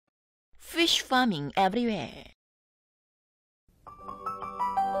fish farming everywhere.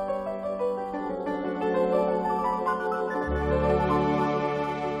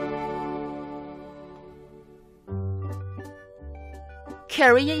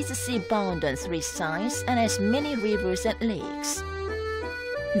 Korea is seabound on 3 sides and has many rivers and lakes.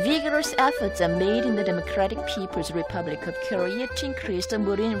 Vigorous efforts are made in the Democratic People's Republic of Korea to increase the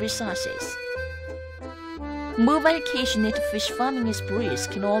marine resources. Mobile cage-net fish farming is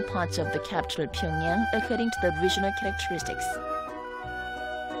brisk in all parts of the capital Pyongyang according to the regional characteristics.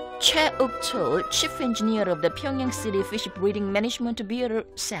 Choe, chief engineer of the Pyongyang City Fish Breeding Management Bureau,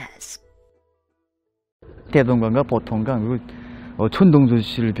 says. 대동강과 보통강 그리고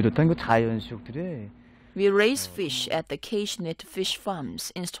촌동조씨를 비롯한 그 자연 수역들에 We raise fish at the cage-net fish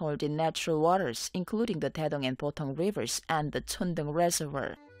farms installed in natural waters, including the Taedong and Pothong Rivers and the Chondong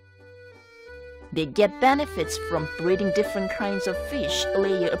Reservoir. They get benefits from breeding different kinds of fish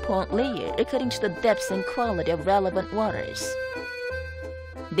layer upon layer according to the depth and quality of relevant waters.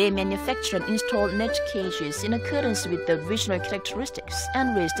 They manufacture and install net cages in accordance with the regional characteristics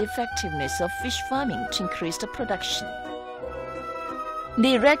and raise the effectiveness of fish farming to increase the production.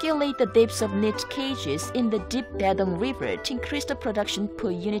 They regulate the depths of net cages in the deep Taedong River to increase the production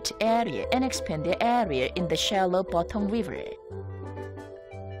per unit area and expand the area in the shallow Pothong River.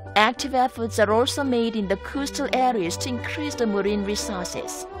 Active efforts are also made in the coastal areas to increase the marine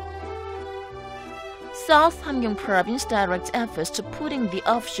resources. South Hamgyong Province directs efforts to putting the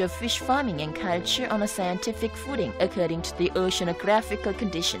offshore fish farming and culture on a scientific footing according to the oceanographical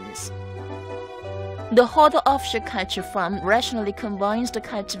conditions. The Hodo offshore culture farm rationally combines the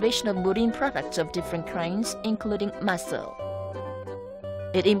cultivation of marine products of different kinds, including mussel.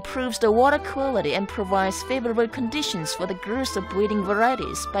 It improves the water quality and provides favorable conditions for the growth of breeding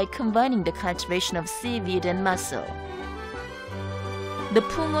varieties by combining the cultivation of seaweed and mussel. The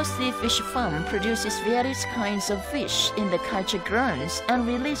Pungo Sea Fish Farm produces various kinds of fish in the culture grounds and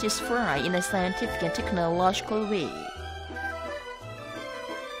releases fry in a scientific and technological way.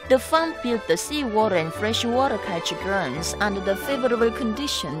 The farm built the seawater and freshwater culture grounds under the favorable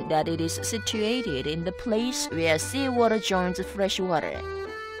condition that it is situated in the place where seawater joins freshwater.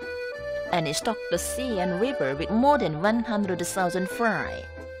 And it stocked the sea and river with more than 100,000 fry.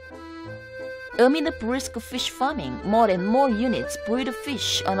 Amid the brisk fish farming, more and more units breed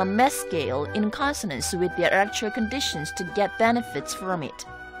fish on a mass scale in consonance with their actual conditions to get benefits from it.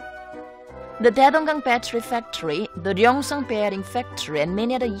 The Taedonggang Battery Factory, the Ryongsan Bearing Factory, and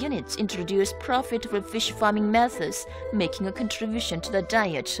many other units introduce profitable fish farming methods, making a contribution to the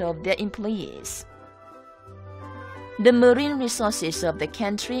diet of their employees. The marine resources of the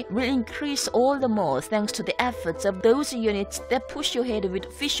country will increase all the more thanks to the efforts of those units that push ahead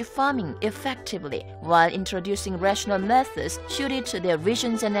with fish farming effectively while introducing rational methods suited to their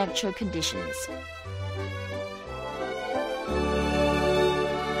regions and actual conditions.